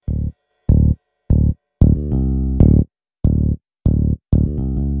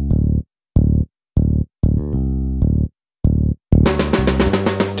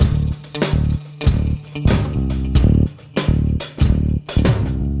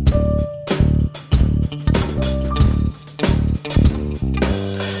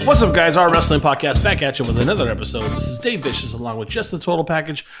What's up, guys? Our Wrestling Podcast back at you with another episode. This is Dave Vicious, along with Just the Total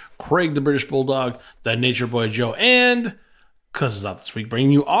Package, Craig the British Bulldog, the Nature Boy Joe, and Cuz is out this week,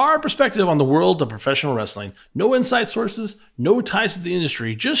 bringing you our perspective on the world of professional wrestling. No inside sources, no ties to the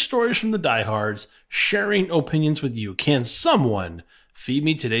industry, just stories from the diehards, sharing opinions with you. Can someone feed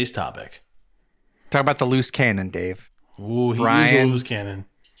me today's topic? Talk about the loose cannon, Dave. Ooh, he Brian is a loose cannon.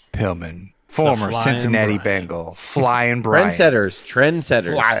 Pillman, former Cincinnati Brian. Bengal, Flying Brian. Trendsetters.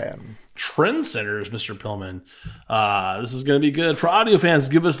 Trendsetters, Mr. Pillman. This is going to be good. For audio fans,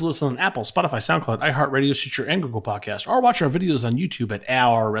 give us a listen on Apple, Spotify, SoundCloud, iHeartRadio, Stitcher, and Google Podcast, or watch our videos on YouTube at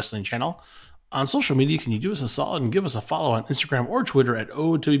Our Wrestling Channel. On social media, can you do us a solid and give us a follow on Instagram or Twitter at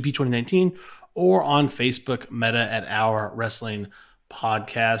OWP2019, or on Facebook, Meta at Our Wrestling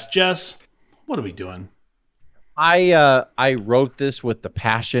Podcast. Jess, what are we doing? I wrote this with the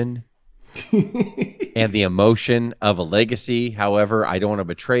passion and the emotion of a legacy. However, I don't want to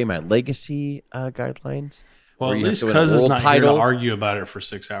betray my legacy guidelines. Well, at least Cuz is not here to argue about it for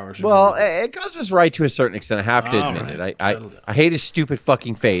 6 hours. Well, Cuz was right to a certain extent. I have to admit it. I hate his stupid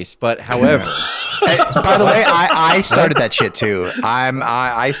fucking face, but however... By the way, I started that shit too.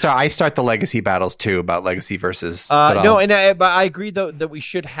 I start the legacy battles too about legacy versus. But I agree though that we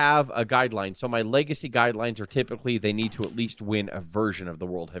should have a guideline. So my legacy guidelines are typically they need to at least win a version of the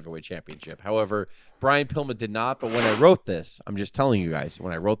World Heavyweight Championship. However, Brian Pillman did not. But when I wrote this, I'm just telling you guys,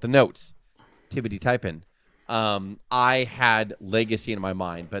 when I wrote the notes, tippity typing, I had legacy in my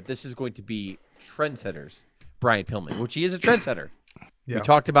mind. But this is going to be trendsetters, Brian Pillman, which he is a trendsetter. Yeah. We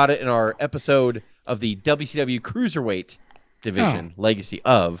talked about it in our episode of the WCW Cruiserweight division, Legacy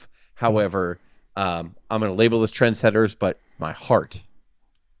of. However, I'm going to label this trendsetters, but my heart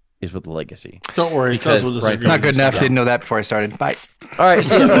is with the Legacy. Don't worry, because we'll disagree. Not good enough. Didn't know that before I started. Bye. All right.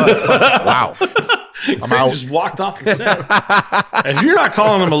 Wow. I'm out. Just walked off the set. If you're not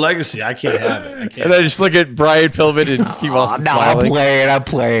calling him a legacy, I can't have it. And I just look at Brian Pillman and see Wilson smiling. I'm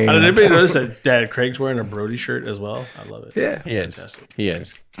playing. Did anybody notice that Dad Craig's wearing a Brody shirt as well? I love it. Yeah, he is. He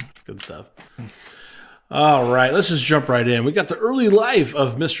is. Good stuff. All right, let's just jump right in. We got the early life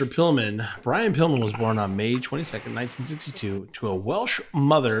of Mr. Pillman. Brian Pillman was born on May 22nd, 1962, to a Welsh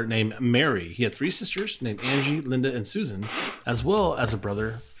mother named Mary. He had 3 sisters named Angie, Linda, and Susan, as well as a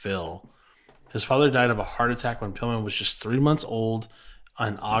brother, Phil. His father died of a heart attack when Pillman was just 3 months old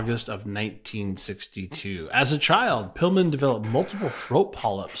in August of 1962. As a child, Pillman developed multiple throat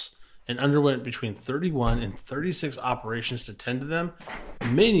polyps and underwent between 31 and 36 operations to tend to them,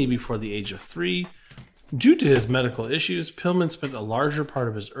 many before the age of 3. Due to his medical issues, Pillman spent a larger part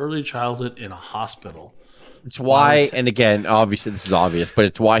of his early childhood in a hospital. It's why, and again, obviously this is obvious, but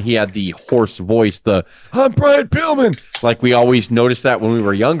it's why he had the hoarse voice, I'm Brian Pillman. Like we always noticed that when we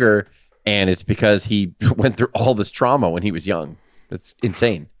were younger, and it's because he went through all this trauma when he was young. That's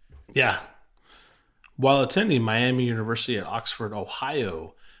insane. Yeah. While attending Miami University at Oxford,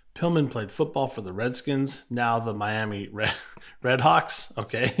 Ohio, Pillman played football for the Redskins, now the Miami Redhawks,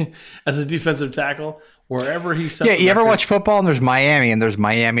 okay, as a defensive tackle. Wherever he set you ever watch football and there's Miami and there's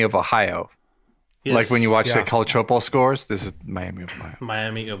Miami of Ohio? Yes. Like when you watch the college football scores, this is Miami of Ohio.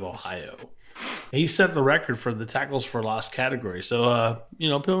 Miami of Ohio. He set the record for the tackles for loss category. So,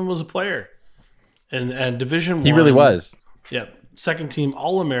 Pillman was a player. And Division 1. He really was. Yep. Second team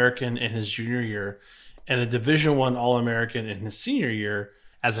All-American in his junior year and a Division 1 All-American in his senior year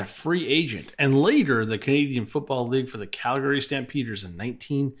as a free agent. And later, the Canadian Football League for the Calgary Stampeders in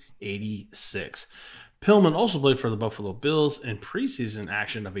 1986. Pillman also played for the Buffalo Bills in preseason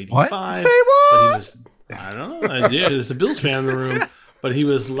action of 85. What? Say what? But he was, I don't know. There's a Bills fan in the room. But he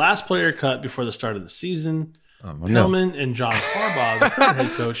was last player cut before the start of the season. Pillman and John Harbaugh, the current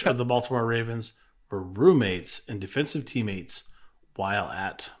head coach of the Baltimore Ravens, were roommates and defensive teammates while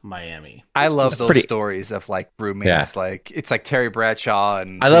at Miami. I love those stories of like roommates. Yeah. Like it's like Terry Bradshaw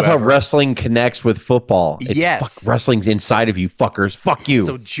and I love how wrestling connects with football. It's wrestling's inside of you, fuckers. Fuck you.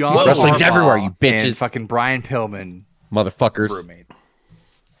 So John wrestling's Harbaugh everywhere, you bitches. And fucking Brian Pillman, motherfuckers. Roommate.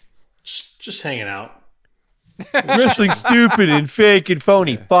 Just hanging out. Wrestling's stupid and fake and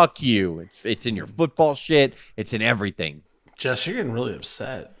phony. Fuck you. It's in your football shit. It's in everything. Jess, you're getting really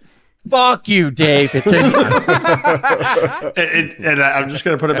upset. Fuck you, Dave. It's in and I'm just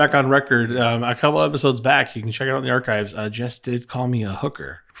going to put it back on record. A couple episodes back, you can check it out in the archives. Jess did call me a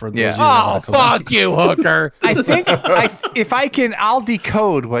hooker. For those fuck you, hooker. I think if I can, I'll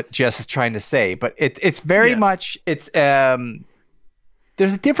decode what Jess is trying to say. But it's very much,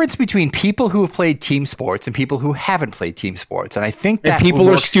 there's a difference between people who have played team sports and people who haven't played team sports. And I think that people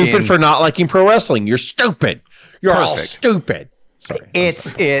are stupid for not liking pro wrestling. You're stupid. You're all stupid. Sorry.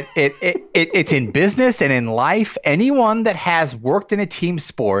 It's in business and in life. Anyone that has worked in a team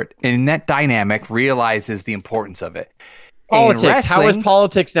sport and in that dynamic realizes the importance of it. Politics. How is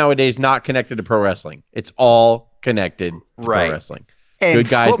politics nowadays not connected to pro wrestling? It's all connected to pro wrestling. And good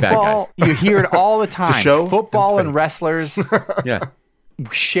guys, football, bad guys. You hear it all the time. show. Football and wrestlers Yeah.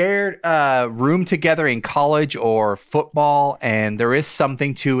 shared room together in college or football, and there is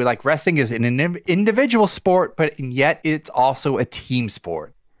something to like wrestling is an individual sport, but yet it's also a team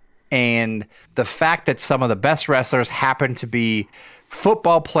sport. And the fact that some of the best wrestlers happen to be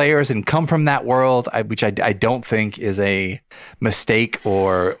football players and come from that world, which I don't think is a mistake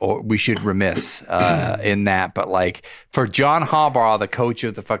or we should remiss in that. But like for John Harbaugh, the coach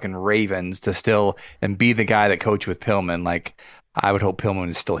of the fucking Ravens, to still and be the guy that coached with Pillman, like I would hope Pillman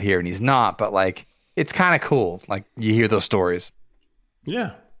is still here, and he's not. But like it's kind of cool. Like you hear those stories.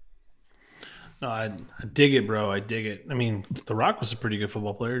 Yeah. No, I dig it, bro. I dig it. I mean, The Rock was a pretty good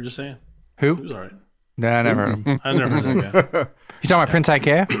football player. Just saying, he Who? was all right. No, I never heard him. I never heard that guy. You talking about Prince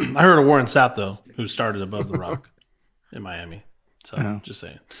Ikea? I heard of Warren Sapp though, who started above The Rock in Miami. So just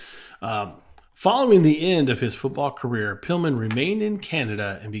saying. Following the end of his football career, Pillman remained in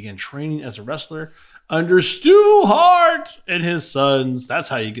Canada and began training as a wrestler under Stu Hart and his sons. That's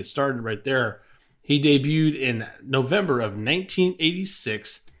how you get started right there. He debuted in November of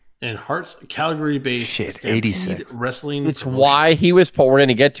 1986 in Hart's Calgary-based Stampede 86 Wrestling. It's promotion. why he was. We're going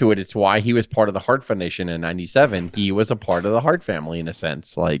to get to it. It's why he was part of the Hart Foundation in '97. He was a part of the Hart family in a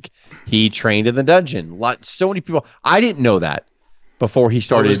sense. Like he trained in the dungeon. So many people. I didn't know that before he He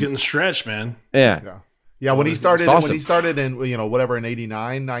started. was getting stretched, man. Yeah. Yeah, when he started, It's awesome. when he started in whatever in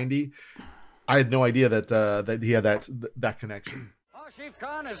 89, 90, I had no idea that he had that connection. Oh, Chief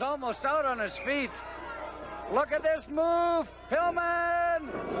Khan is almost out on his feet. Look at this move, Pillman!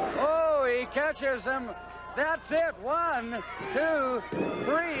 Oh, he catches him. That's it. 1, 2,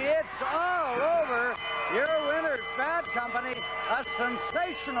 3. It's all over. Your winner's Bad Company. A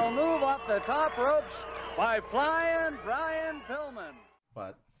sensational move off the top ropes by Flying Brian Pillman.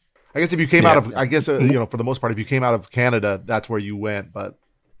 But I guess if you came out of, for the most part, if you came out of Canada, that's where you went. But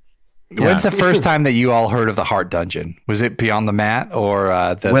When's the first time that you all heard of the Hart Dungeon? Was it Beyond the Mat or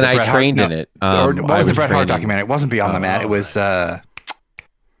the When the I Bret trained Hart, in it, or what was the Bret Hart training. documentary? It wasn't Beyond the Mat. It was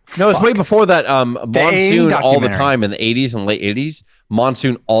No, it's way before that. Monsoon all the documentary. time in the 80s and late 80s.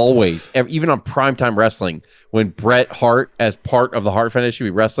 Monsoon always, even on primetime wrestling, when Bret Hart, as part of the Hart Foundation,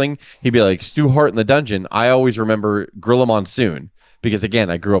 would be wrestling, he'd be like, Stu Hart in the dungeon. I always remember Gorilla Monsoon because, again,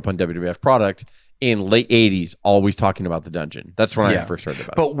 I grew up on WWF product in late 80s, always talking about the dungeon. That's when I first heard about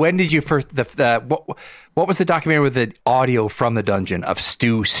it. But when did you first what was the documentary with the audio from the dungeon of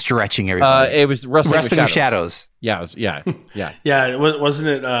Stu stretching everybody? It was Wrestling with with Shadows. Shadows. Yeah, it was, yeah. Yeah, wasn't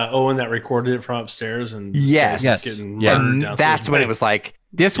it Owen that recorded it from upstairs? And Yes. Yes. getting Yeah. murdered And downstairs? that's when it was like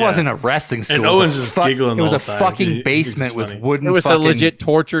this wasn't a wrestling school. And It was Owen's a just giggling It was the a whole time. fucking He thinks basement it's with funny. wooden. It was fucking, a legit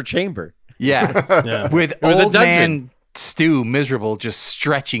torture chamber. Yeah, Yeah. with was a old dungeon. man Stu miserable, just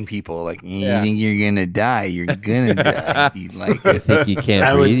stretching people like you Yeah. think you're gonna die. You're gonna die. You like I it. think you can't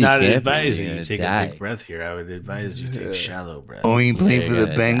I would breathe. not you can't advise breathe, you you're to take gonna a die. big breath here. I would advise you to take a shallow breath. Oh, you playing You're for the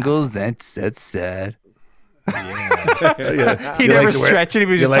gonna die. Bengals? That's sad. yeah. He You never like to wear- stretched it. He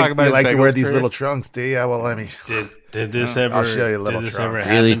was you just like, talking about you his like to wear Bengals these career. little trunks, do you? Yeah, well, I mean, Did this I'll ever? show you a little did this trunk. ever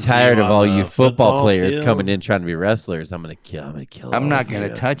Really happen to tired you of on all the you football football players field? coming in trying to be wrestlers. I'm gonna kill. I'm all not of gonna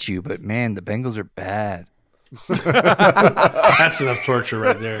you. touch you, but man, the Bengals are bad. That's enough torture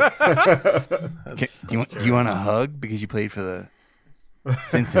right there. Do you want a hug because you played for the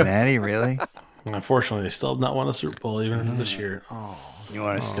Cincinnati? Really? Unfortunately, they still have not won a Super Bowl even this year. Oh, You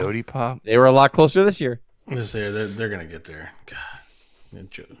want a sody pop? They were a lot closer this year. this year they're gonna get there. God, and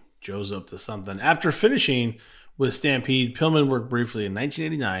Joe's up to something. After finishing with Stampede, Pillman worked briefly in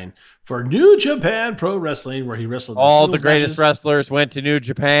 1989 for New Japan Pro Wrestling, where he wrestled in All the singles greatest matches. wrestlers went to New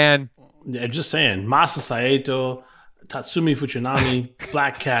Japan. Yeah, just saying. Masa Saito, Tatsumi Fujinami,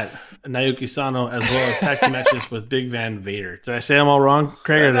 Black Cat, Naoki Sano, as well as tag team matches with Big Van Vader. Did I say them all wrong,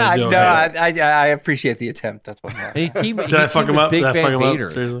 Craig? Or did I do okay? I appreciate the attempt. That's what. And he teamed, Did I fuck him up? Big Did I Van fuck him up? Vader.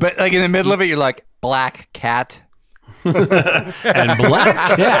 Seriously? But like in the middle of it, you're like Black Cat. And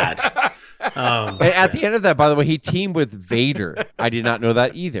Black Cat. And at the end of that, by the way, he teamed with Vader. I did not know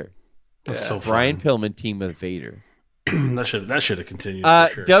that either. That's so Brian fun. Pillman teamed with Vader. That should have continued. For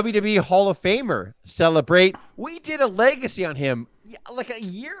sure. WWE Hall of Famer celebrate. We did a legacy on him like a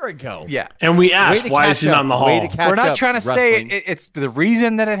year ago. Yeah. And we Way asked, to why catch is he up. not in the Way hall? to catch We're not up, trying to say wrestling. it's the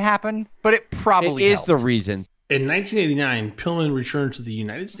reason that it happened, but it probably It is helped. the reason. In 1989, Pillman returned to the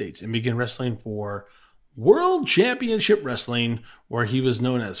United States and began wrestling for World Championship Wrestling, where he was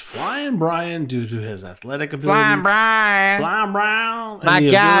known as Flying Brian due to his athletic ability. Flying Brian. Flying Brian. My and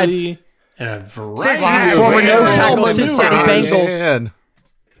the God. ability and a variety Flying of Former Brian. nose tackle, maneuvers. Cincinnati Bengals. Man.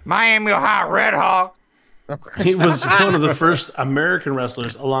 Miami, Ohio Red Hawk. He was one of the first American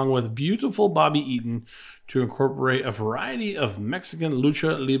wrestlers, along with beautiful Bobby Eaton, to incorporate a variety of Mexican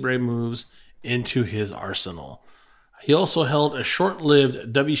lucha libre moves into his arsenal. He also held a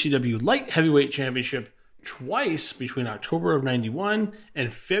short-lived WCW Light Heavyweight Championship twice between October of 91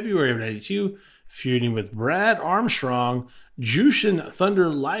 and February of 92, feuding with Brad Armstrong, Jushin Thunder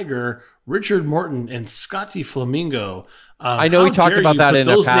Liger, Richard Morton, and Scotty Flamingo. I know we How talked dare about you that put in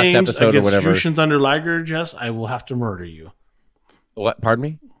a those past names episode or against whatever. Jushin Thunder Liger, Jess, I will have to murder you. What? Pardon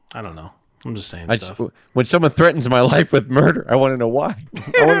me? I don't know. I'm just saying I stuff. just, when someone threatens my life with murder, I want to know why.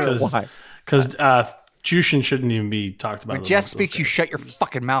 I want to know why. Because Jushin shouldn't even be talked about. When Jess speaks, you shut your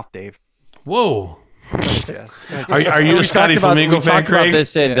fucking mouth, Dave. Whoa. Yes. Are you a Scotty Flamingo we fan, talked about Craig?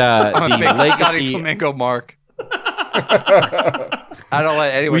 this and I'm a the big Scotty legacy. Flamingo mark. I don't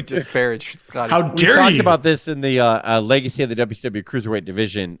let anyone disparage Scotty. How We dare talked you? about this in the legacy of the WCW Cruiserweight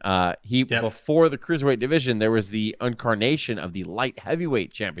division. Before the Cruiserweight division, there was the incarnation of the Light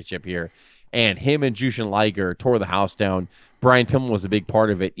Heavyweight Championship here, and him and Jushin Liger tore the house down. Brian Pillman was a big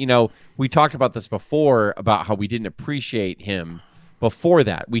part of it. You know, we talked about this before about how we didn't appreciate him before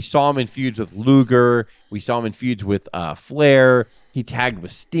that. We saw him in feuds with Luger. We saw him in feuds with Flair. He tagged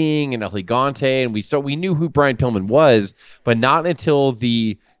with Sting and El Gigante, and we knew who Brian Pillman was, but not until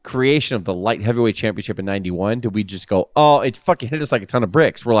the creation of the Light Heavyweight Championship in 91 did we just go, oh, it fucking hit us like a ton of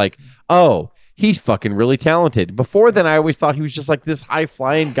bricks. We're like, oh, he's fucking really talented. Before then, I always thought he was just like this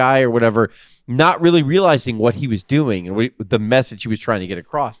high-flying guy or whatever, not really realizing what he was doing and the message he was trying to get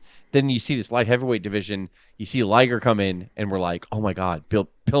across. Then you see this Light Heavyweight division, you see Liger come in, and we're like, oh my God,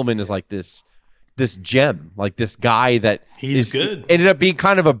 Pillman is like this gem, like this guy that He's good. ended up being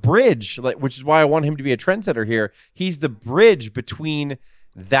kind of a bridge, which is why I want him to be a trendsetter here. He's the bridge between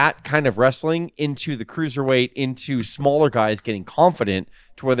that kind of wrestling into the cruiserweight, into smaller guys getting confident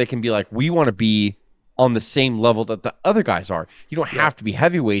to where they can be like, we want to be on the same level that the other guys are. You don't have to be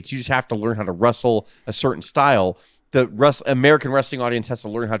heavyweights. You just have to learn how to wrestle a certain style. The American wrestling audience has to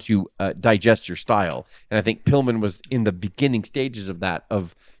learn how to digest your style. And I think Pillman was in the beginning stages of that,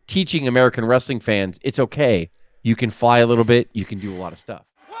 of teaching American wrestling fans, it's okay. You can fly a little bit. You can do a lot of stuff.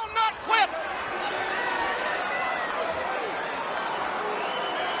 Will not quit.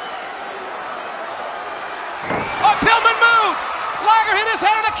 Oh, Pillman moved. Liger hit his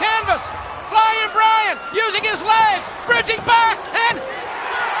head on the canvas. Flying Brian using his legs, bridging back, and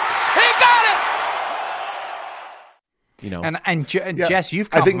he got it. You know, And Yeah, Jess, you've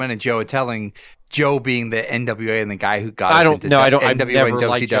I think- complimented Joe, telling Joe being the NWA and the guy who got I us don't into know. I don't. I've NWA never and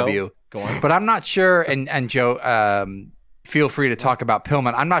liked WCW. Joe. Go on. But I'm not sure, and Joe, feel free to talk about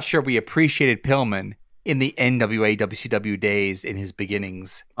Pillman. I'm not sure we appreciated Pillman in the NWA WCW days in his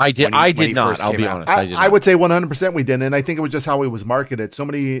beginnings. I did. when he- I when did he not. first I'll came be out. honest. I did. I not. would say 100% we didn't, and I think it was just how it was marketed. So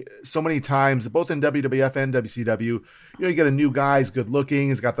many times, both in WWF and WCW, you get a new guy, he's good looking,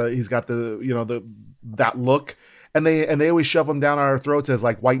 he's got the that look, and they always shove him down our throats as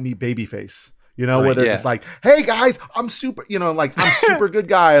like white meat babyface. Where they're just like, "Hey guys, I'm super," like I'm super good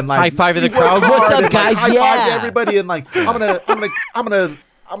guy, and like High five in the "You work crowd. What's hard," up, and, like, guys? high five Yeah. to everybody, and like I'm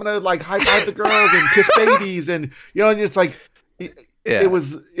gonna like high five the girls and kiss babies, and and it's like. Yeah. It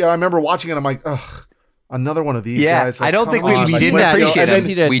was, I remember watching it. I'm like, ugh, another one of these Yeah, guys. I don't think we didn't appreciate and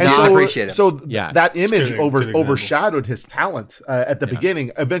him. then- We and did so- not appreciate him. So Yeah. that image Good example. overshadowed his talent at the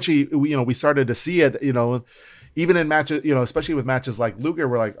beginning. Eventually, we started to see it. Even in matches, especially with matches like Luger,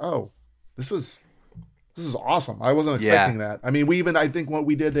 we're like, oh, this is awesome. I wasn't expecting that. I mean, I think when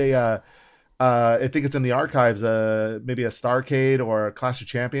we did I think it's in the archives, maybe a Starrcade or a Clash of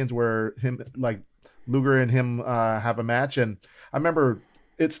Champions where Luger and him have a match, and I remember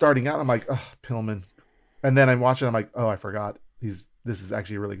it starting out. I'm like, oh, Pillman, and then I'm watching. I'm like, oh, I forgot. This is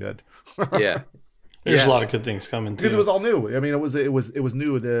actually really good. Yeah. There's Yeah. a lot of good things coming too. Because it was all new. I mean, it was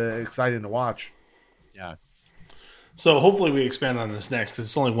new, exciting to watch. Yeah. So hopefully we expand on this next because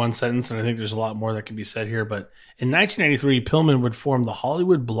it's only one sentence, and I think there's a lot more that can be said here. But in 1993, Pillman would form the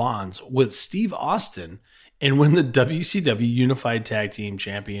Hollywood Blondes with Steve Austin and win the WCW Unified Tag Team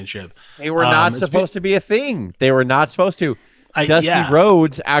Championship. They were not it's supposed to be a thing. They were not supposed to. Dusty yeah.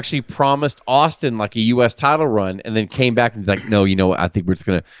 Rhodes actually promised Austin like a U.S. title run, and then came back and was like, "No, I think we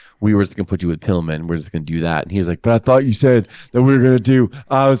were just gonna put you with Pillman. We're just gonna do that." And he was like, "But I thought you said that we were gonna do.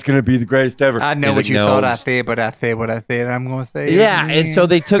 I was gonna be the greatest ever." I know He's what like, you "No, thought I said, but I said what I said. I'm going to say. Yeah, and so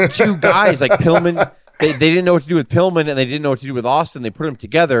they took two guys like Pillman. They didn't know what to do with Pillman, and they didn't know what to do with Austin. They put them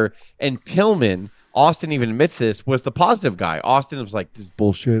together, and Pillman Austin even admits this, was the positive guy. Austin was like, this is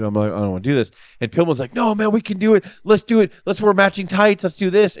bullshit. I'm like, I don't want to do this. And Pillman's like, no, man, we can do it. Let's do it. Let's wear matching tights. Let's do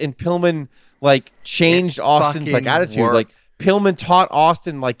this. And Pillman like changed Austin's like attitude. Worked. Like Pillman taught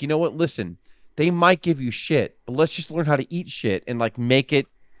Austin, like, you know what? Listen, they might give you shit, but let's just learn how to eat shit and like make it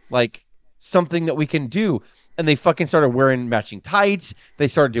like something that we can do. And they fucking started wearing matching tights. They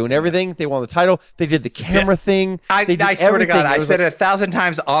started doing everything. They won the title. They did the camera thing. I They did swear to God, everything. It I've was said like- it 1,000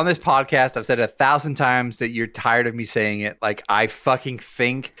 times on this podcast. I've said it 1,000 times that you're tired of me saying it. Like, I fucking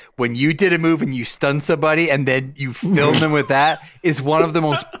think when you did a move and you stunned somebody and then you filmed them with that is one of the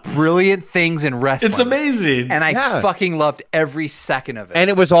most brilliant things in wrestling. It's amazing. And I Yeah. fucking loved every second of it. And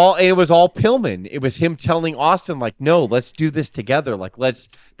it was all Pillman. It was him telling Austin, like, no, let's do this together. Like,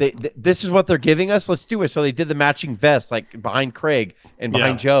 this is what they're giving us. Let's do it. So they did the matching vest, like behind Craig and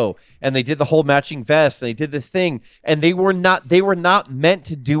behind Joe, and they did the whole matching vest. And they did this thing, and they were not meant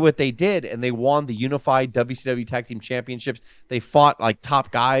to do what they did. And they won the unified WCW Tag Team Championships. They fought like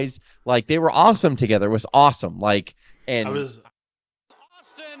top guys. Like they were awesome together. It was awesome. Like, and Austin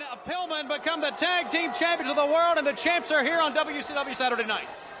Pillman become the tag team champions of the world, and the champs are here on WCW Saturday night.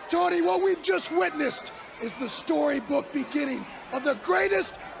 Tony, what we've just witnessed is the storybook beginning of the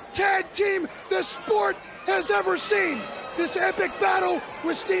greatest tag team the sport has ever seen. This epic battle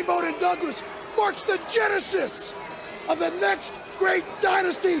with Steamboat and Douglas marks the genesis of the next great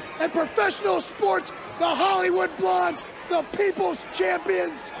dynasty in professional sports, the Hollywood Blondes, the People's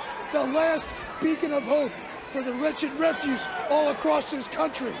Champions, the last beacon of hope for the wretched refuse all across this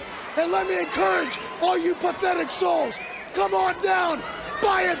country. And let me encourage all you pathetic souls, come on down,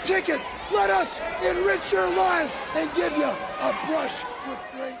 buy a ticket, let us enrich your lives and give you a brush with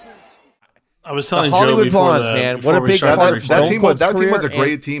greatness. I was telling The Joe Hollywood before Blondes, the, man. before What a we big started part the of recording. Stone Cold's that team was a career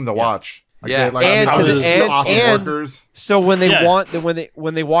great team to watch. Like, Yeah. like, And I to mean, the- it was and- awesome and- workers. So when they Yeah.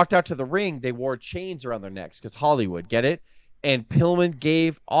 when they walked out to the ring, they wore chains around their necks because Hollywood, get it? And Pillman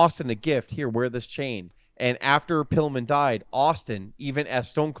gave Austin a gift. Here, wear this chain. And after Pillman died, Austin, even as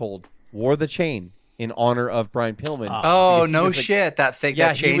Stone Cold, wore the chain in honor of Brian Pillman. oh, because he no was the- shit. That thing, Yeah,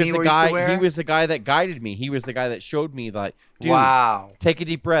 that chain he was he the used to guy. wear? He was the guy that guided me. He was the guy that showed me that. Dude, Wow. take a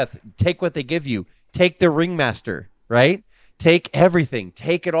deep breath. Take what they give you. Take the ringmaster, right? Take everything.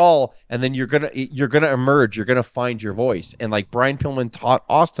 Take it all, and then you're gonna emerge. You're gonna find your voice. And like Brian Pillman taught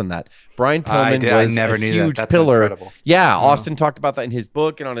Austin that. Brian Pillman I was never a knew that. huge That's pillar. incredible. Yeah, Austin talked about that in his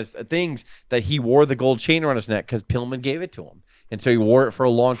book and on his things that he wore the gold chain around his neck because Pillman gave it to him, and so he wore it for a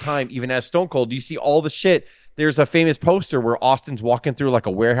long time. Even as Stone Cold, you see all the shit. There's a famous poster where Austin's walking through like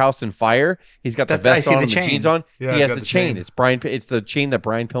a warehouse in fire. He's got the That's- I vest see on the and the chain. jeans on. Yeah, he he's has got the the chain. chain. It's the chain that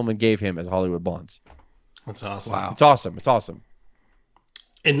Brian Pillman gave him as Hollywood Blondes. That's awesome. Wow. It's awesome. It's awesome.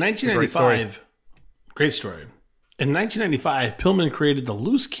 In 1995, great story. In 1995, Pillman created the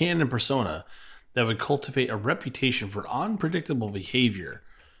loose cannon persona that would cultivate a reputation for unpredictable behavior.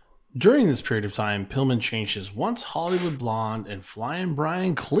 During this period of time, Pillman changed his once Hollywood blonde and Flying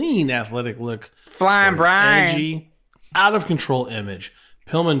Brian clean athletic look Flying for an Brian. edgy, out of control image.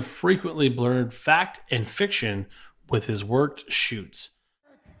 Pillman frequently blurred fact and fiction with his worked shoots.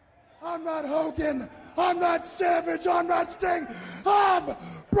 I'm not Hogan. I'm not Savage. I'm not Sting. I'm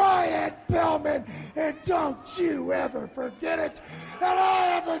Brian Pillman. And don't you ever forget it. And I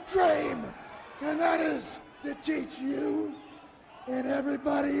have a dream. And that is to teach you and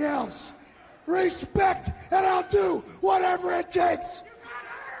everybody else respect. And I'll do whatever it takes.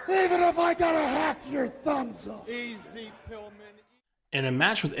 Even if I gotta hack your thumbs off. In a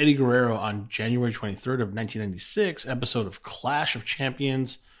match with Eddie Guerrero on January 23rd of 1996, episode of Clash of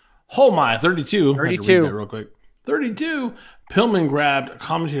Champions, oh my, 32. I had to read 32. that real quick. 32. Pillman grabbed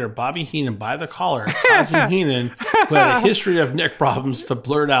commentator Bobby Heenan by the collar, causing Heenan, who had a history of neck problems, to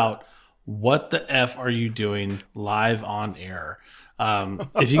blurt out, "What the F are you doing live on air?"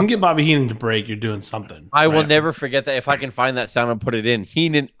 If you can get Bobby Heenan to break, you're doing something. I will right? never forget that. If I can find that sound and put it in,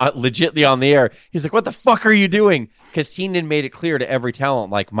 Heenan legitly on the air. He's like, "What the fuck are you doing?" Because Heenan made it clear to every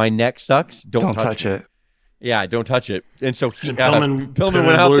talent, like, my neck sucks. Don't touch it. Yeah, don't touch it. And so And Pillman Pillman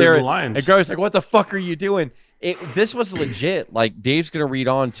went out blurred there, the lines. and Gar's like, "What the fuck are you doing?" This was legit. Like, Dave's gonna read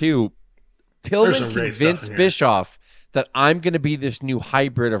on too. There's some Pillman great stuff convinced in here. Bischoff that I'm gonna be this new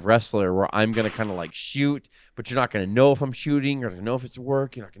hybrid of wrestler where I'm gonna kind of like shoot, but you're not gonna know if I'm shooting, you're not gonna know if it's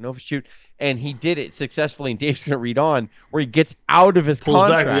work, you're not gonna know if it's shoot. And he did it successfully. And Dave's gonna read on where he gets out of his Pulls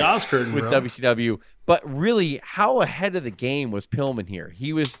back contract the Oz curtain, with bro. WCW. But really, how ahead of the game was Pillman here?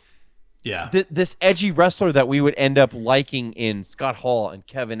 He was Yeah. this edgy wrestler that we would end up liking in Scott Hall and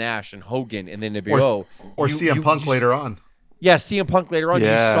Kevin Nash and Hogan and then NWO. Or CM Punk later on. Yeah, CM Punk later on.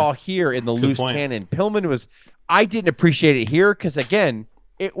 Yeah. You saw here in the Good loose point. cannon. Pillman was. I didn't appreciate it here because again,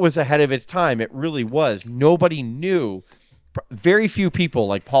 it was ahead of its time. It really was. Nobody knew. Very few people,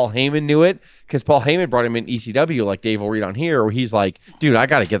 like Paul Heyman, knew it, because Paul Heyman brought him in ECW, like Dave will read on here, where he's like, dude, I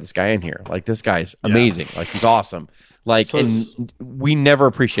got to get this guy in here. Like, this guy's amazing. Like, he's awesome. Like, so and we never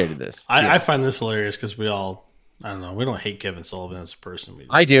appreciated this. I find this hilarious because we all, I don't know, we don't hate Kevin Sullivan as a person.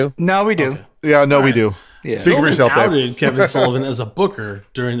 I do. No, we do. Okay. Yeah, no, we do. Yeah. Speak for yourself, Dave. Outed Kevin Sullivan as a booker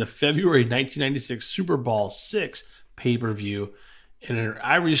during the February 1996 Super Bowl VI pay-per-view in an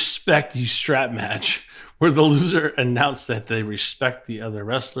I Respect You strap match, where the loser announced that they respect the other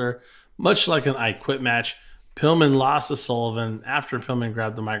wrestler, much like an I Quit match. Pillman lost to Sullivan after Pillman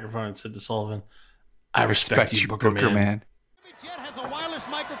grabbed the microphone and said to Sullivan, I respect you, Booker Man. Jet has a wireless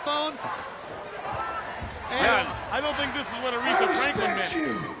microphone. And Yeah, I don't think this is what Aretha Franklin meant.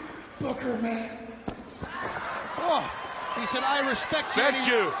 you, Booker Man. he said, I respect you. Respect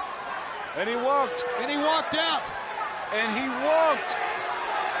you. And he walked. And he walked out. And he walked.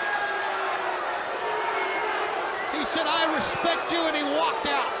 He said, I respect you, and he walked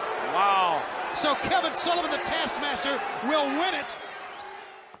out. Wow. So Kevin Sullivan, the Taskmaster, will win it.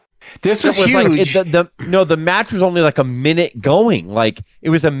 This was It huge. like the match was only like a minute going. Like, it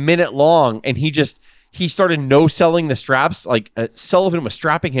was a minute long, and he started no-selling the straps. Like, Sullivan was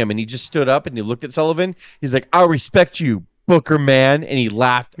strapping him, and he just stood up and he looked at Sullivan. He's like, I respect you, Booker Man, and he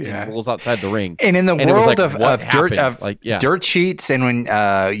laughed and rolls outside the ring. And in the And it was world like, what happened? dirt sheets, and when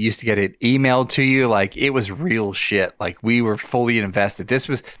you used to get it emailed to you, like, it was real shit. Like, we were fully invested. This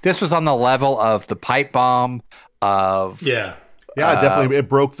was on the level of the pipe bomb of Yeah. Yeah, definitely. It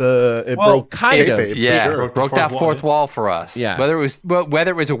broke kind of. kayfabe, for yeah, sure. broke that fourth wall for us. Yeah. whether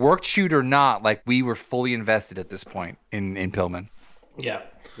it was a work shoot or not, like, we were fully invested at this point in Pillman. Yeah.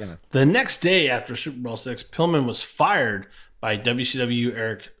 The next day after Super Bowl VI, Pillman was fired by WCW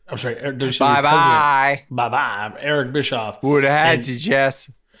WCW Bye-bye. Bye-bye, Eric Bischoff. Would have had you, Jess.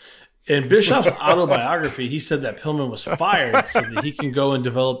 In Bischoff's autobiography, he said that Pillman was fired so that he can go and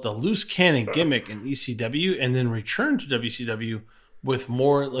develop the loose cannon gimmick in ECW and then return to WCW with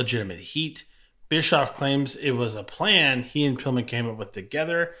more legitimate heat. Bischoff claims it was a plan he and Pillman came up with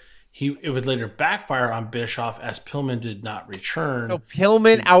together. It would later backfire on Bischoff as Pillman did not return. So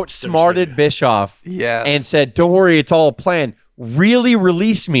Pillman outsmarted Bischoff and said, don't worry, it's all planned. Really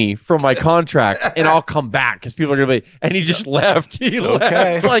release me from my contract and I'll come back because people are going to be... And he just left. He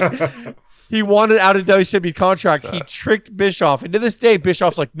left. Like, he wanted out of WCW contract. He tricked Bischoff. And to this day,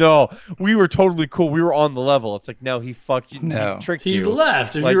 Bischoff's like, no, we were totally cool. We were on the level. It's like, no, he fucked you. No. He tricked He you.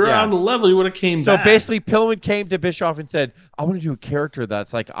 left. If you were on the level, he would have came So back. basically, Pillman came to Bischoff and said, I want to do a character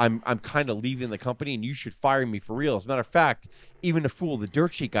that's like, I'm kind of leaving the company and you should fire me for real. As a matter of fact, even to fool the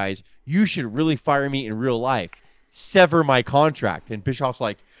dirt sheet guys, you should really fire me in real life. Sever my contract. And Bischoff's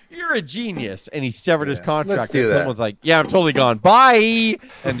like, you're a genius. And he severed his contract. Let's do and that. Pillman's like, yeah, I'm totally gone. Bye.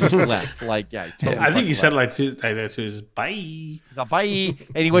 And just left. Like, yeah. Totally I think he said left. like that to his bye. Bye.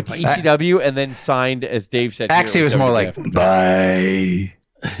 And he went to ECW and then signed, as Dave said. Actually, it was more like, bye.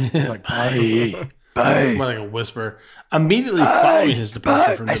 It's like bye. Bye. More like a whisper. Immediately following his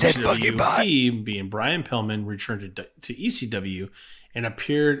departure from WCW, he, being Brian Pillman, returned to ECW and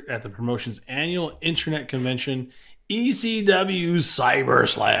appeared at the promotion's annual internet convention, ECW Cyber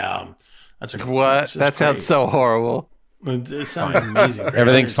Slam. That's What? That sounds so horrible. It sounds amazing.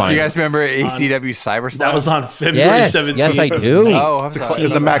 Everything's fine. Do you guys remember ECW Cyber Slam? That was on February Yes, 17th. yes, I do. Oh, I'm sorry.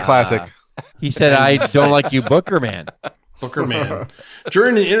 It's a Matt classic. He said, I don't like you, Booker Man. Booker Man.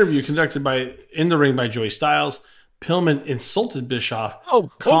 During an interview conducted in the ring by Joey Styles, Pillman insulted Bischoff.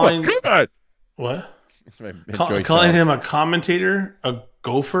 Calling, my God. What? Joey Calling Styles. him a commentator, a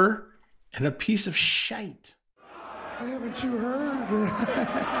gopher, and a piece of shite. Haven't you heard?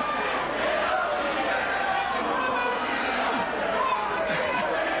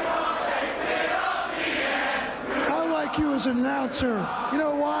 I like you as an announcer. You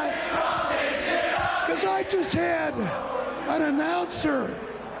know why? Because I just had an announcer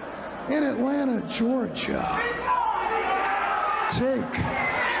in Atlanta, Georgia, take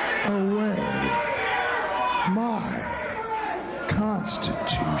away my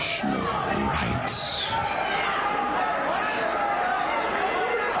constitutional rights.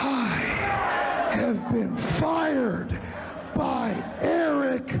 I have been fired by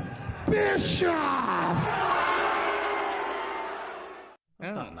Eric Bischoff.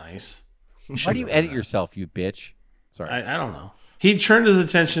 That's not nice. Why do you edit yourself, you bitch? Sorry. I don't know. He turned his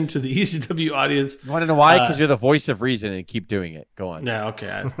attention to the ECW audience. You want to know why? Because you're the voice of reason and keep doing it. Go on. Yeah, okay.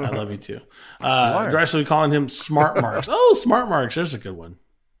 I love you too. They're actually calling him Smart Marks. Oh, Smart Marks. There's a good one.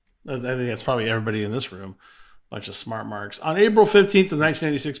 I think that's probably everybody in this room. Bunch of Smart Marks. On April 15th of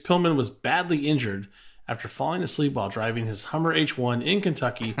 1996, Pillman was badly injured after falling asleep while driving his Hummer H1 in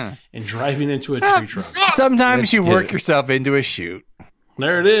Kentucky and driving into a tree trunk. Sometimes you work yourself into a shoot.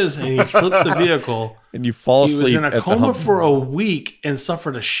 There it is, and he flipped the vehicle. And you fall asleep. He was in a at coma the for a week and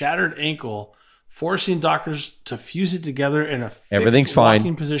suffered a shattered ankle, forcing doctors to fuse it together in a fixed Everything's walking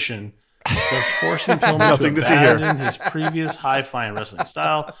fine. position, thus forcing Pillman to Nothing to see here. abandon his previous high-flying wrestling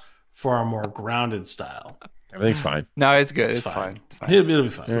style for a more grounded style. Everything's fine. No, it's good. It's fine. It's fine. It'll be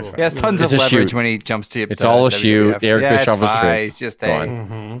fine. He has tons It's of a leverage shoot. when he jumps to It's all a shoot. WWF. Eric yeah, Bischoff it's was fine. tricked. He's just Go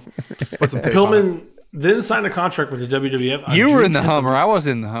on. Put some tape on it. Pillman then signed a contract with the WWF. on You were June in the 10th Hummer. I was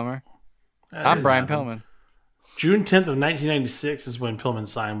in the Hummer. That I'm doesn't Brian happen. Pillman. June 10th of 1996 is when Pillman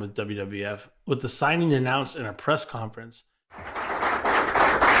signed with WWF, with the signing announced in a press conference.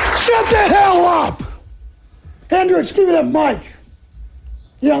 Shut the hell up! Hendricks, give me that mic.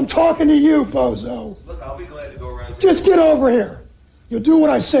 Yeah, I'm talking to you, bozo. Look, I'll be glad to go around. Just get over here. You'll do what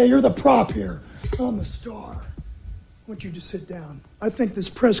I say. You're the prop here. I'm the star. I want you to sit down. I think this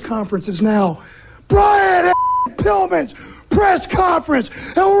press conference is now Brian Pillman's press conference,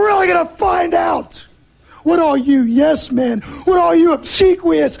 and we're really going to find out what all you yes men, what all you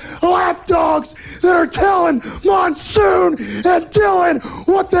obsequious lapdogs that are telling Monsoon and Dylan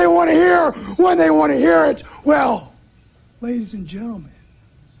what they want to hear when they want to hear it. Well, ladies and gentlemen,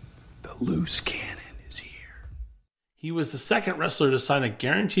 the loose cannon is here. He was the second wrestler to sign a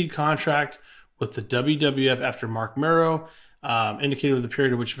guaranteed contract with the WWF after Mark Mero indicated with the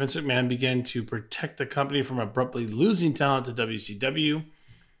period in which Vince McMahon began to protect the company from abruptly losing talent to WCW,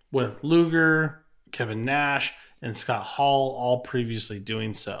 with Luger, Kevin Nash, and Scott Hall all previously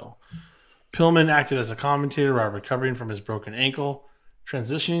doing so. Pillman acted as a commentator while recovering from his broken ankle,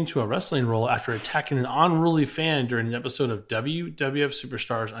 transitioning to a wrestling role after attacking an unruly fan during an episode of WWF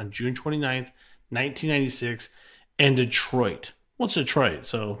Superstars on June 29th, 1996, in Detroit. What's Detroit?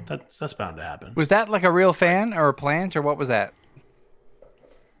 So that's bound to happen. Was that like a real fan or a plant or what was that?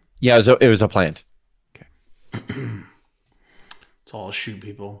 Yeah, it was a plant. It's all shoot,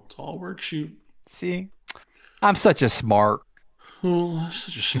 people. It's all work, shoot. See, I'm such a smart. Oh,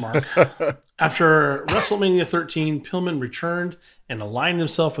 such a smart. After WrestleMania 13, Pillman returned and aligned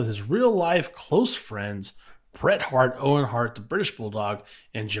himself with his real-life close friends, Bret Hart, Owen Hart, the British Bulldog,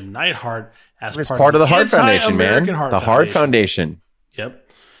 and Jim Neidhart as It's part of the Hart Foundation, man. Anti-American Hart The Hart Foundation.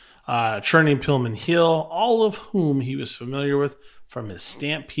 Yep. Churning Pillman heel, all of whom he was familiar with from his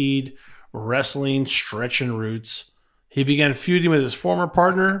Stampede wrestling stretching roots. He began feuding with his former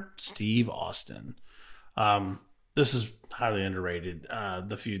partner, Steve Austin. This is highly underrated,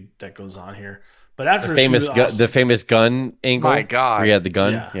 the feud that goes on here. But after The famous gun angle. My God. Where he had the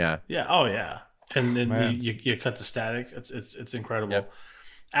gun. Yeah. Oh yeah. And then you cut the static. It's incredible. Yep.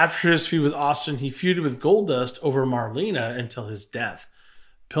 After his feud with Austin, he feuded with Goldust over Marlena until his death.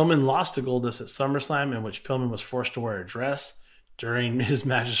 Pillman lost to Goldust at SummerSlam, in which Pillman was forced to wear a dress during his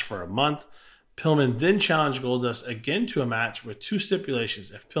matches for a month. Pillman then challenged Goldust again to a match with two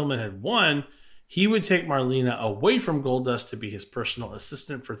stipulations. If Pillman had won, he would take Marlena away from Goldust to be his personal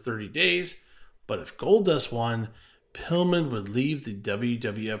assistant for 30 days. But if Goldust won, Pillman would leave the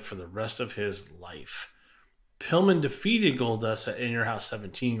WWF for the rest of his life. Pillman defeated Goldust at In Your House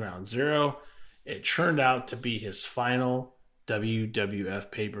 17 Ground Zero. It turned out to be his final WWF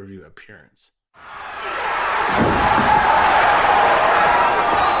pay-per-view appearance.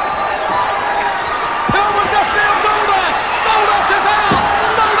 Pillman just nailed Goldust. Goldust is out.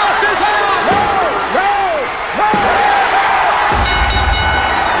 Goldust is out.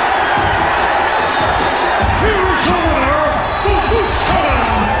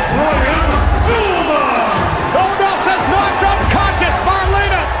 Goldust is knocked unconscious.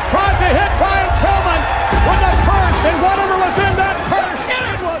 Marlena tried to hit Brian Pillman with a purse, and whatever was in that purse,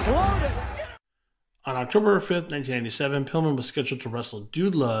 it was loaded. On October 5th, 1997, Pillman was scheduled to wrestle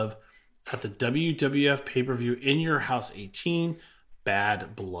Dude Love at the WWF pay-per-view In Your House 18,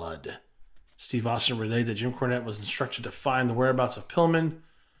 Bad Blood. Steve Austin relayed that Jim Cornette was instructed to find the whereabouts of Pillman.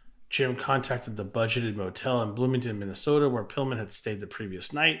 Jim contacted the budgeted motel in Bloomington, Minnesota, where Pillman had stayed the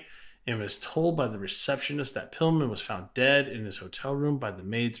previous night, and was told by the receptionist that Pillman was found dead in his hotel room by the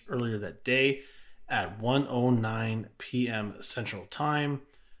maids earlier that day at 1:09 p.m. Central Time.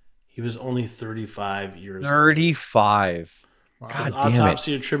 He was only 35 years old. 35. His God damn it.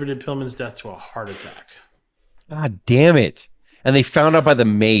 autopsy attributed Pillman's death to a heart attack. God damn it. And they found out by the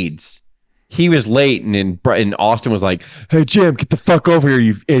maids. He was late, and Austin was like, "Hey, Jim, get the fuck over here,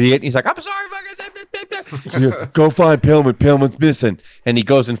 you idiot." And he's like, "I'm sorry, fucking." Go find Pillman. Pillman's missing. And he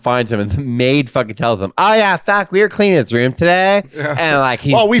goes and finds him, and the maid fucking tells him, "Oh, yeah, fuck, we were cleaning his room today." Yeah. And like,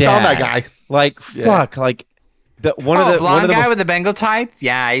 he's we found dead. that guy. Like, fuck, like, one of the blonde guy most, with the Bengal tights.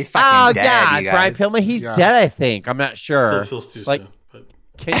 Yeah, he's oh fucking dead. God, you guys. Brian Pillman, he's dead. I think. I'm not sure. Still feels too Like, soon. But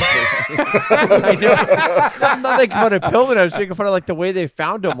I know. I'm not making fun of Pillman. I was making fun of like the way they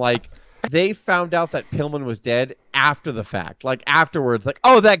found him. Like they found out that Pillman was dead after the fact. Like afterwards, like,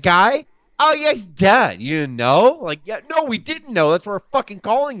 oh, that guy? Oh yeah, he's dead. You didn't know? Like, yeah, no, we didn't know. That's why we're fucking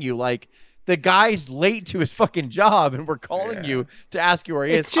calling you. Like the guy's late to his fucking job, and we're calling you to ask you where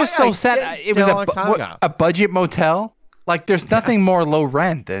he is. It's just so sad. It was long time ago. a budget motel. Like, there's nothing more low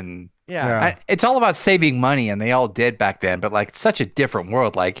rent than. Yeah. It's all about saving money, and they all did back then. But like, it's such a different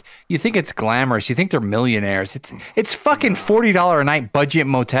world. Like, you think it's glamorous, you think they're millionaires. It's fucking $40 a night budget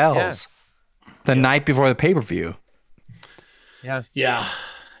motels. The night before the pay-per-view. Yeah,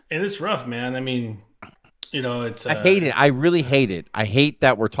 and it's rough, man. I mean, it's. I hate it. I really hate it. I hate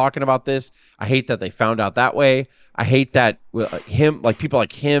that we're talking about this. I hate that they found out that way. I hate that people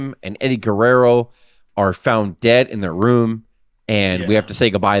like him and Eddie Guerrero are found dead in their room. And we have to say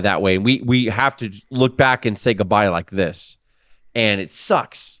goodbye that way. And we have to look back and say goodbye like this. And it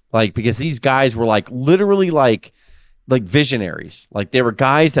sucks. Like, because these guys were like literally like visionaries. Like they were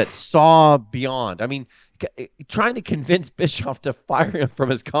guys that saw beyond. I mean, trying to convince Bischoff to fire him from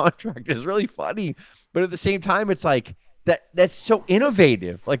his contract is really funny. But at the same time, it's like that's so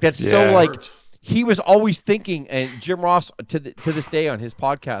innovative. Like that's so like he was always thinking, and Jim Ross to this day on his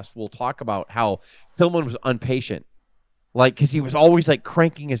podcast will talk about how Pillman was impatient. Like, because he was always like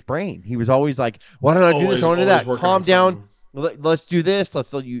cranking his brain. He was always like, "Why don't I do this? I want to do that. Calm down. Let's do this.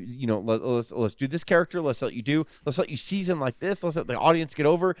 Let's let you, let's do this character. Let's let you season like this. Let's let the audience get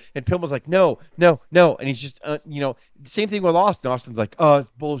over." And Pillman's like, "No." And he's just, same thing with Austin. Austin's like, "Oh, it's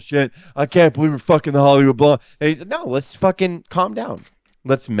bullshit. I can't believe we're fucking the Hollywood blah." And he's like, "No, let's fucking calm down.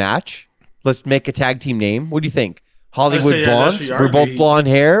 Let's match. Let's make a tag team name. What do you think? Hollywood Blondes? We're both blonde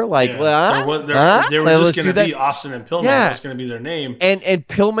hair. Like, they were just going to be Austin and Pillman. Yeah. That's going to be their name. And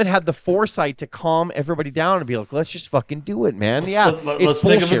Pillman had the foresight to calm everybody down and be like, let's just fucking do it, man. Let's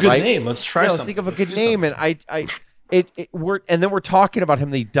think of a good name. Let's try something. Let's think of a good name. And and then we're talking about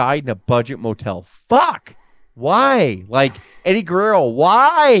him. They died in a budget motel. Fuck. Why? Like, Eddie Guerrero,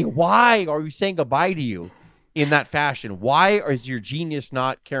 why? Why are you saying goodbye to you in that fashion? Why is your genius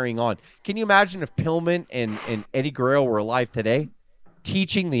not carrying on? Can you imagine if Pillman and Eddie Guerrero were alive today,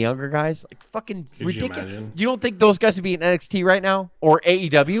 teaching the younger guys? Like, fucking ridiculous. You don't think those guys would be in NXT right now, or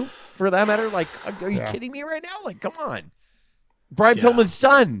AEW for that matter? Like, are you kidding me right now? Like, come on. Brian Pillman's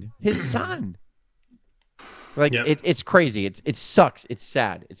son, his son. Like, it's crazy. It sucks. It's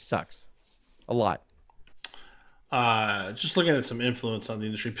sad. It sucks a lot. Just looking at some influence on the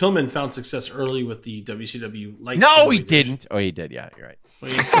industry, Pillman found success early with the WCW light. No, he didn't. Oh, he did. Yeah, you're right.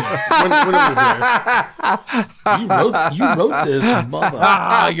 When it was there. You wrote this,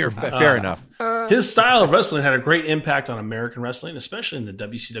 mother. You're fair enough. His style of wrestling had a great impact on American wrestling, especially in the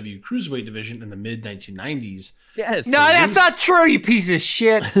WCW Cruiserweight division in the mid-1990s. Yes. No, that's not true, you piece of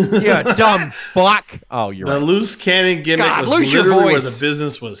shit. Yeah, dumb fuck. Oh, you're right. The loose cannon gimmick was literally where the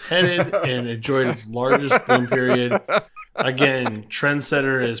business was headed and enjoyed its largest boom period. Again,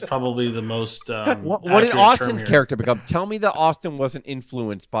 trendsetter is probably the most. What did Austin's character become? Tell me that Austin wasn't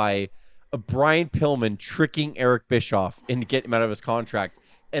influenced by Brian Pillman tricking Eric Bischoff into getting him out of his contract,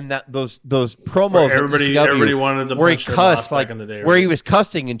 and that those promos where everybody wanted to where he punch their cussed boss like back in the day, where he was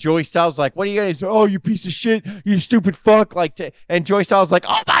cussing, and Joey Styles was like, "What are you guys? Oh, you piece of shit, you stupid fuck!" And Joey Styles was like,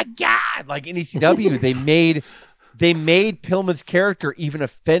 "Oh my god!" Like in ECW, they made Pillman's character even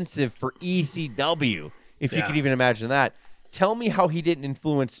offensive for ECW. If you could even imagine that. Tell me how he didn't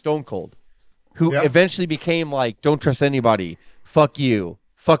influence Stone Cold, who eventually became like, don't trust anybody, fuck you,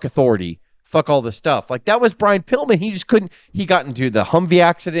 fuck authority, fuck all this stuff. Like, that was Brian Pillman. He just couldn't. He got into the Humvee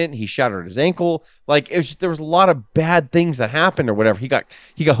accident. He shattered his ankle. Like, it was just, there was a lot of bad things that happened or whatever. He got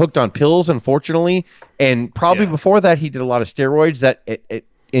hooked on pills, unfortunately, and probably before that he did a lot of steroids that it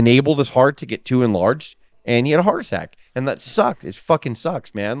enabled his heart to get too enlarged. And he had a heart attack, and that sucked. It fucking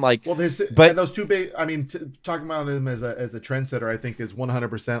sucks, man. Like, well, but those two big. I mean, talking about him as a trendsetter, I think is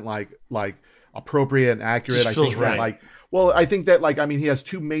 100% like appropriate and accurate. I think that I think that I mean, he has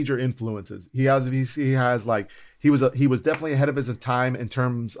two major influences. He was definitely ahead of his time in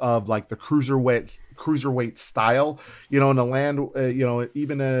terms of like the cruiserweight style, in the land,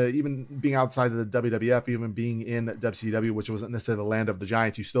 even being outside of the WWF, even being in WCW, which wasn't necessarily the land of the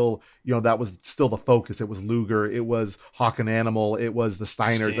giants, you still, that was still the focus. It was Luger, it was Hawk and Animal, it was the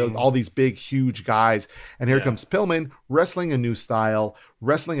Steiners, it was all these big, huge guys. And here comes Pillman wrestling a new style,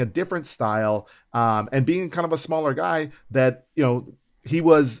 wrestling a different style, and being kind of a smaller guy that, he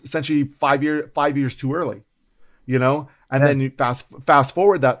was essentially 5 years too early. And then you fast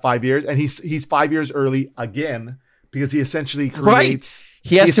forward that 5 years, and he's 5 years early again because he essentially creates.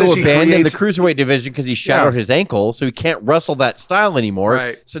 He has to abandon the creates- cruiserweight division because he shattered his ankle, so he can't wrestle that style anymore.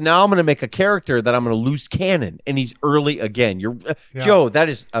 Right. So now I'm going to make a character that I'm going to loose cannon, and he's early again. Joe. That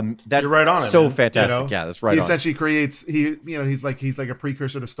is that's You're right on it, so man. fantastic. Yeah, that's right. He on. essentially creates. He's like a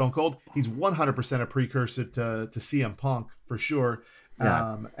precursor to Stone Cold. He's 100% a precursor to CM Punk for sure.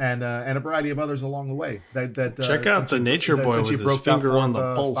 Yeah. And a variety of others along the way. Check out the Nature Boy with his finger on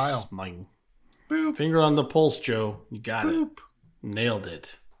the pulse. Mine. Boop. Finger on the pulse, Joe. You got it. Nailed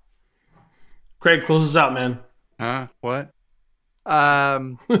it. Craig, close us out, man. What?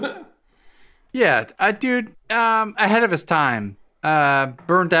 Yeah, dude, ahead of his time.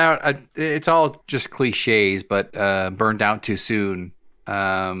 Burned out. It's all just cliches, but burned out too soon.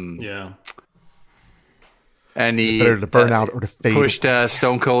 Yeah. And he better to burn out or to fade. Pushed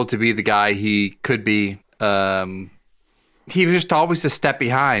Stone Cold to be the guy he could be. He was just always a step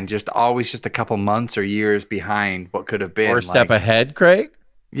behind, always just a couple months or years behind what could have been. Or a step ahead, Craig.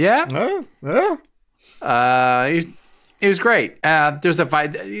 Yeah. It was great. There's a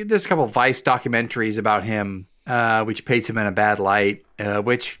couple of Vice documentaries about him, which paints him in a bad light.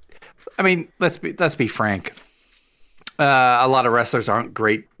 Which, I mean, let's be frank. A lot of wrestlers aren't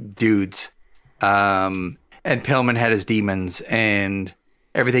great dudes. And Pillman had his demons, and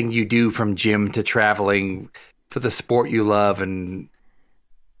everything you do from gym to traveling for the sport you love and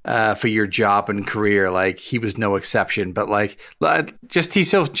for your job and career, like he was no exception. But like, he's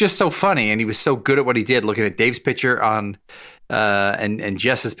so funny, and he was so good at what he did. Looking at Dave's picture on, and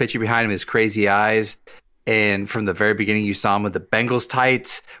Jess's picture behind him, his crazy eyes, and from the very beginning, you saw him with the Bengals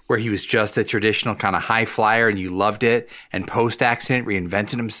tights, where he was just a traditional kind of high flyer, and you loved it. And post accident,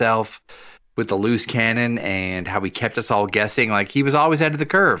 reinvented himself with the loose cannon and how he kept us all guessing. Like, he was always ahead of the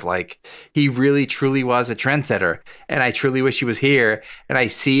curve. Like, he really, truly was a trendsetter. And I truly wish he was here. And I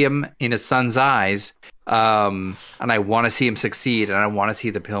see him in his son's eyes. And I want to see him succeed. And I want to see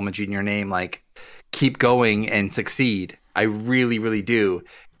the Pillman Jr. name, like, keep going and succeed. I really, really do.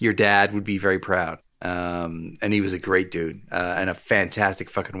 Your dad would be very proud. And he was a great dude and a fantastic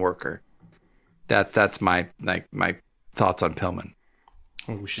fucking worker. That's my thoughts on Pillman.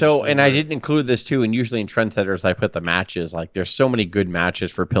 So, and I didn't include this too, and usually in Trendsetters, I put the matches. Like, there's so many good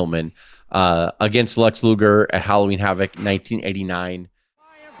matches for Pillman against Lex Luger at Halloween Havoc 1989.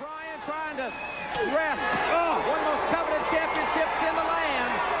 Bryan trying to wrest one of the most coveted championships in the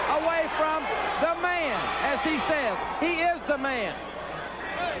land away from the man, as he says. He is the man.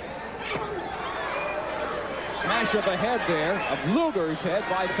 Smash of the head there, of Luger's head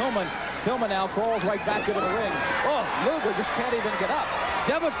by Pillman. Pillman now crawls right back into the ring. Oh, Luger just can't even get up.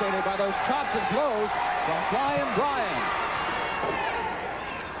 Devastated by those chops and blows from Bryan.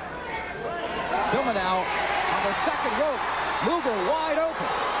 Pillman now on the second rope. Luger wide open.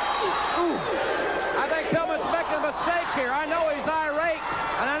 Ooh. I think Pillman's making a mistake here. I know he's irate,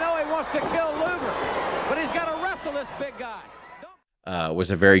 and I know he wants to kill Luger, but he's got to wrestle this big guy. Was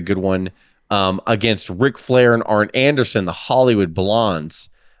a very good one against Ric Flair and Arn Anderson, the Hollywood Blondes.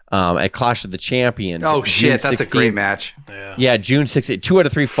 At Clash of the Champions. Oh, shit, that's 16th. A great match. Yeah, June 16th. 2 out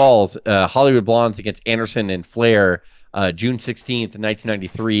of 3 falls. Hollywood Blondes against Anderson and Flair. June 16th,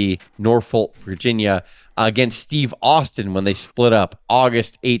 1993, Norfolk, Virginia. Against Steve Austin when they split up.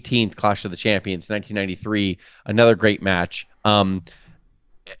 August 18th, Clash of the Champions, 1993. Another great match.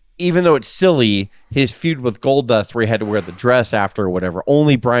 Even though it's silly, his feud with Goldust where he had to wear the dress after or whatever,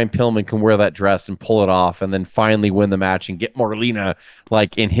 only Brian Pillman can wear that dress and pull it off and then finally win the match and get Marlena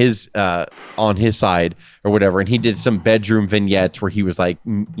like in his on his side or whatever. And he did some bedroom vignettes where he was like,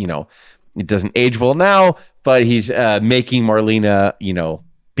 you know, it doesn't age well now, but he's making Marlena, you know,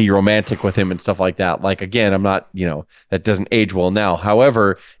 be romantic with him and stuff like that. Like, again, I'm not, you know, that doesn't age well now.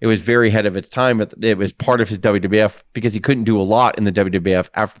 However, it was very ahead of its time. It was part of his WWF because he couldn't do a lot in the WWF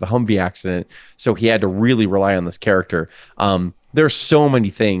after the Humvee accident. So he had to really rely on this character. There's so many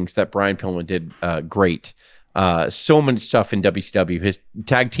things that Brian Pillman did great. So much stuff in WCW. His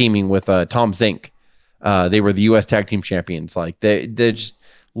tag teaming with Tom Zink. They were the U.S. Tag Team Champions. Like, they just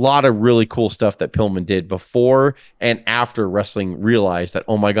a lot of really cool stuff that Pillman did before and after wrestling realized that,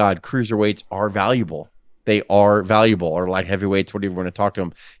 oh my God, cruiserweights are valuable. They are valuable, or light heavyweights, whatever you want to talk to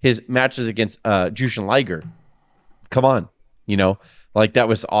him. His matches against Jushin Liger, come on, you know, like that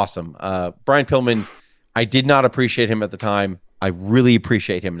was awesome. Brian Pillman, I did not appreciate him at the time. I really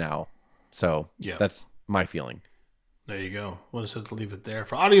appreciate him now. So yeah, that's my feeling. There you go. We'll just have to leave it there.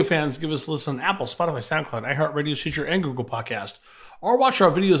 For audio fans, give us a listen on Apple, Spotify, SoundCloud, iHeartRadio, Stitcher, and Google Podcast. Or watch our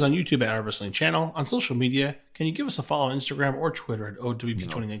videos on YouTube at our Wrestling Channel. On social media, can you give us a follow on Instagram or Twitter at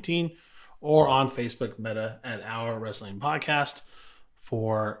OWP2019? or on Facebook Meta at Our Wrestling Podcast.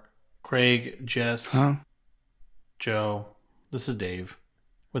 For Craig, Jess, Joe, this is Dave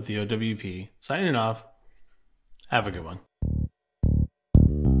with the OWP signing off. Have a good one.